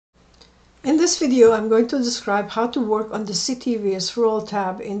In this video, I'm going to describe how to work on the City vs Rural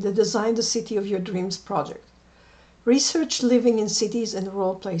tab in the Design the City of Your Dreams project. Research living in cities and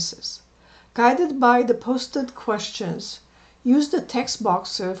rural places. Guided by the posted questions, use the text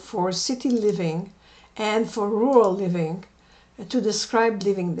box for city living and for rural living to describe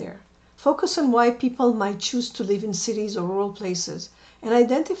living there. Focus on why people might choose to live in cities or rural places and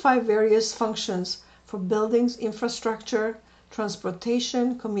identify various functions for buildings, infrastructure,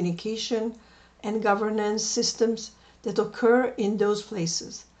 transportation, communication, and governance systems that occur in those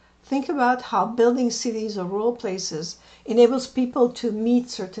places. Think about how building cities or rural places enables people to meet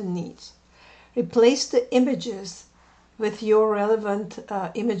certain needs. Replace the images with your relevant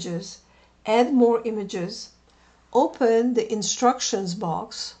images. Add more images. Open the instructions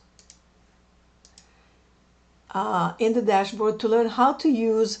box in the dashboard to learn how to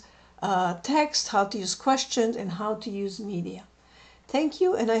use text, how to use questions, and how to use media. Thank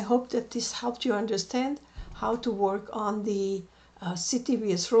you, and I hope that this helped you understand how to work on the City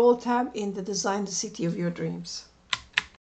vs Rural tab in the Design the City of Your Dreams.